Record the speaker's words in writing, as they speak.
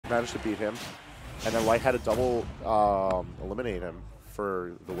managed to beat him, and then Light had to double eliminate him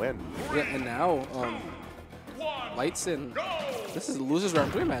for the win. Yeah, and now Light's in. This is a losers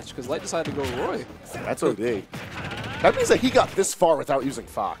round 3 match because Light decided to go Roy. That's OD. That means that he got this far without using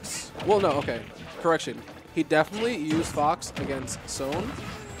Fox. Well, no, okay. Correction. He definitely used Fox against Zone.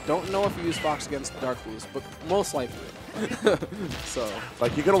 Don't know if he used Fox against Dark Blues, but most likely. So,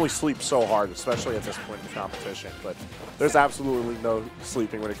 like, you can only sleep so hard, especially at this point in the competition. But there's absolutely no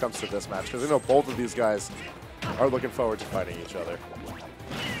sleeping when it comes to this match, because I know both of these guys are looking forward to fighting each other.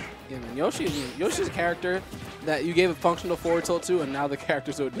 yeah, man, Yoshi's a character that you gave a functional forward tilt to, and now the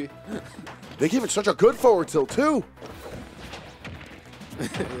character's OD. They gave it such a good forward tilt, too.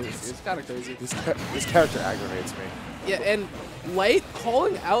 It's kind of crazy. This character aggravates me. Yeah, and Light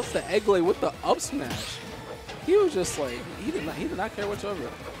calling out the egg lay with the up smash. He was just like, he did not care whatsoever.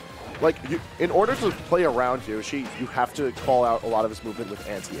 Like, in order to play around Yoshi, you have to call out a lot of his movement with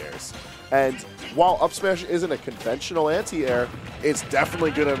anti-airs. And while up smash isn't a conventional anti-air, it's definitely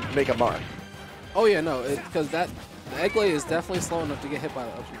going to make a mark. Oh yeah, no, because the egg lay is definitely slow enough to get hit by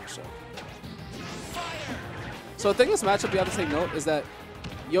the up smash. So the thing in this matchup you have to take note is that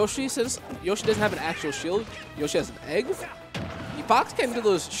Yoshi, since Yoshi doesn't have an actual shield, Yoshi has an egg. Fox can't do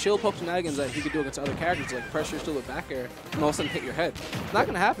those shield poke shenanigans that he could do against other characters, like pressure shield with back air, and all of a sudden hit your head. It's not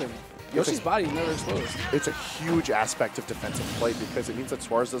going to happen. Yoshi's body is never exposed. It's a huge aspect of defensive play because it means that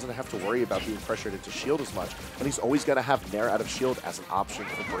Suarez doesn't have to worry about being pressured into shield as much, and he's always going to have Nair out of shield as an option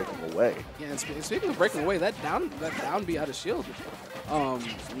for breaking away. Yeah, and speaking of breaking away, that down B out of shield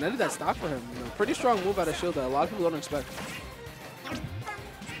netted that stock for him. You know, pretty strong move out of shield that a lot of people don't expect.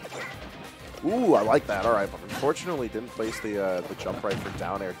 Ooh, I like that. All right, but unfortunately didn't place the jump right for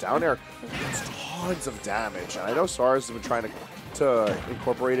down air. Down air does tons of damage, and I know Suarez has been trying to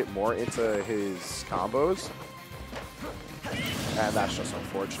incorporate it more into his combos, and that's just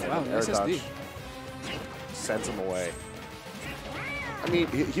unfortunate. Wow, Air dodge sends him away. I mean,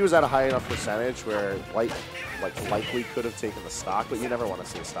 he was at a high enough percentage where Light likely could have taken the stock, but you never want to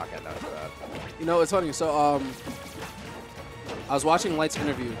see a stock end after that. You know, it's funny. So I was watching Light's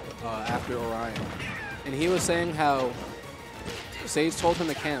interview after Orion, and he was saying how Sage told him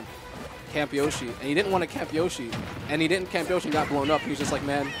to camp Yoshi, and he didn't want to camp Yoshi, and he didn't camp Yoshi and got blown up. He was just like,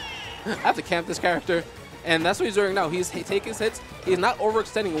 man, I have to camp this character, and that's what he's doing now. He's taking his hits. He's not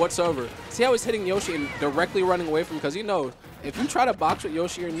overextending whatsoever. See how he's hitting Yoshi and directly running away from him, because he knows if you try to box with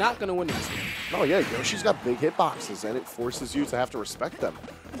Yoshi, you're not going to win this game. Oh yeah, Yoshi's got big hitboxes, and it forces you to have to respect them.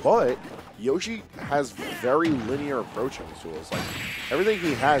 But Yoshi has very linear approaching tools. Like, everything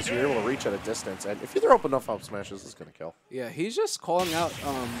he has, you're able to reach at a distance, and if you throw up enough up smashes, it's going to kill. Yeah, he's just calling out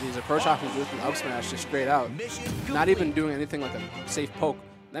these approach options with an up smash just straight out, not even doing anything like a safe poke.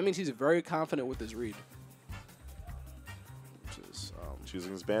 That means he's very confident with his read. Just,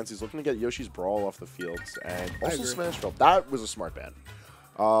 choosing his bans, he's looking to get Yoshi's Brawl off the fields, and also Smash Field. That was a smart ban.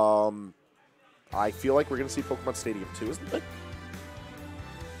 I feel like we're going to see Pokemon Stadium 2, isn't it?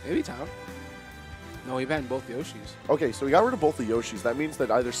 Maybe Town. No, he banned both Yoshis. Okay, so we got rid of both the Yoshis. That means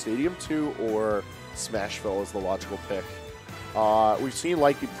that either Stadium 2 or Smashville is the logical pick. We've seen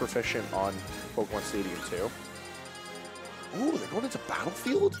Light be proficient on Pokemon Stadium 2. Ooh, they're going into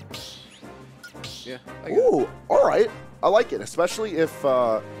Battlefield? Yeah. Ooh, all right. I like it, especially if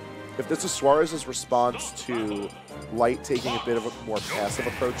this is Suarez's response to Light taking a bit of a more passive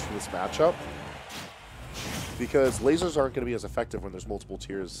approach to this matchup. Because lasers aren't going to be as effective when there's multiple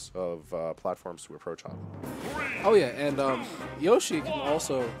tiers of platforms to approach on. Oh yeah, and Yoshi can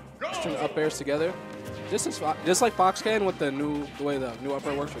also string up airs together, just like Fox can with the way the new up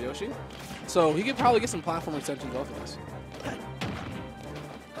air works for Yoshi. So he could probably get some platform extensions off of this.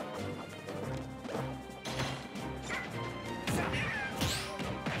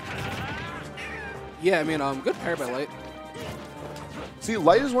 Yeah, I mean, good pair by Light. See,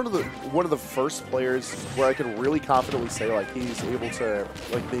 Light is one of the first players where I can really confidently say like he's able to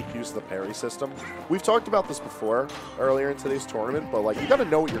like make use of the parry system. We've talked about this before earlier in today's tournament, but like you got to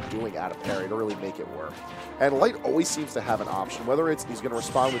know what you're doing at a parry to really make it work. And Light always seems to have an option, whether it's he's going to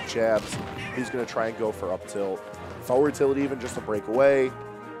respond with jabs, he's going to try and go for up tilt, forward tilt even just to break away.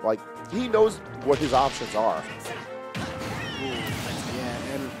 Like he knows what his options are.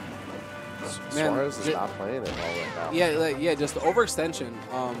 Man, Suarez is not playing it all right now. Yeah, just the overextension.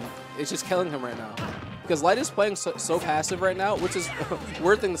 It's just killing him right now. Because Light is playing so passive right now, which is a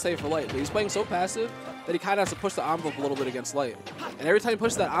weird thing to say for Light. But he's playing so passive that he kind of has to push the envelope a little bit against Light. And every time he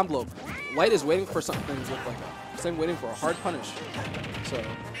pushes that envelope, Light is waiting for something with like waiting for a hard punish. So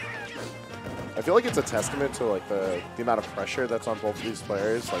I feel like it's a testament to like the amount of pressure that's on both of these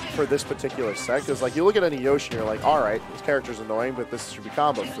players, like for this particular set. Because like you look at any Yoshi, and you're like, all right, this character's annoying, but this should be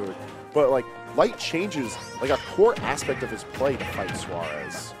combo food. But like Light changes like a core aspect of his play to fight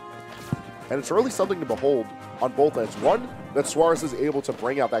Suarez, and it's really something to behold on both ends. One, that Suarez is able to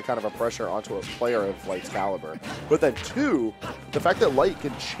bring out that kind of a pressure onto a player of Light's caliber, but then two, the fact that Light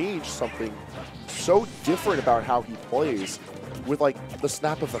can change something so different about how he plays with like the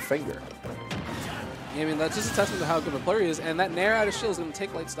snap of a finger. I mean, that's just a testament to how good of a player he is, and that nair out of shield is going to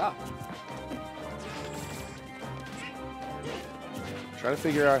take Light stop. Trying to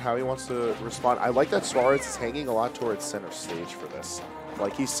figure out how he wants to respond. I like that Suarez is hanging a lot towards center stage for this.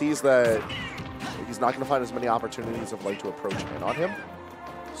 Like, he sees that he's not going to find as many opportunities of Light to approach in on him,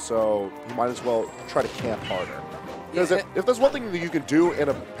 so he might as well try to camp harder. Because if there's one thing that you can do in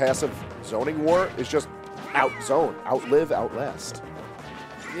a passive zoning war, is just out-zone, outlive, outlast.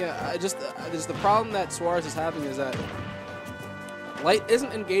 Yeah, just the problem that Suarez is having is that Light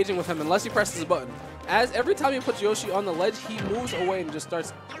isn't engaging with him unless he presses a button. As every time he puts Yoshi on the ledge, he moves away and just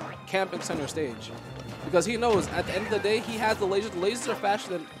starts camping center stage. Because he knows at the end of the day, he has the lasers. The lasers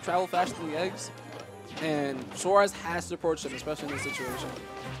are travel faster than the eggs. And Suarez has to approach them, especially in this situation.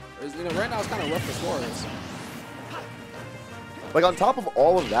 You know, right now it's kind of rough for Suarez. Like, on top of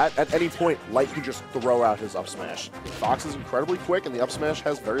all of that, at any point, Light can just throw out his up smash. Fox is incredibly quick, and the up smash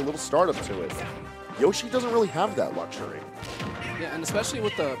has very little startup to it. Yoshi doesn't really have that luxury. Yeah, and especially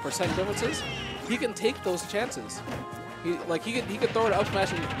with the percent differences, he can take those chances. He could throw an up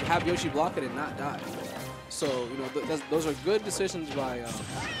smash and have Yoshi block it and not die. So, you know, those are good decisions by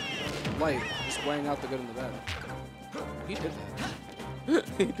Light, just weighing out the good and the bad. He did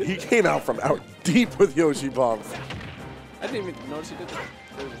that. He came out from out deep with Yoshi bombs. I didn't even notice he did that.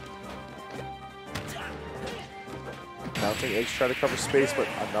 Mounting Eggs try to cover space, but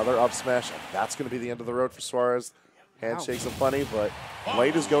another up smash, and that's going to be the end of the road for Suarez. Handshakes of plenty, but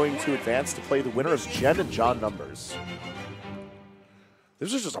Light is going to advance to play the winner of Jen and John numbers.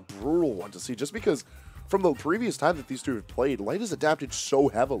 This is just a brutal one to see, just because from the previous time that these two have played, Light has adapted so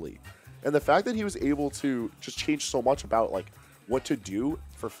heavily. And the fact that he was able to just change so much about like what to do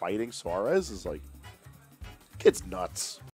for fighting Suarez is like, kid's nuts.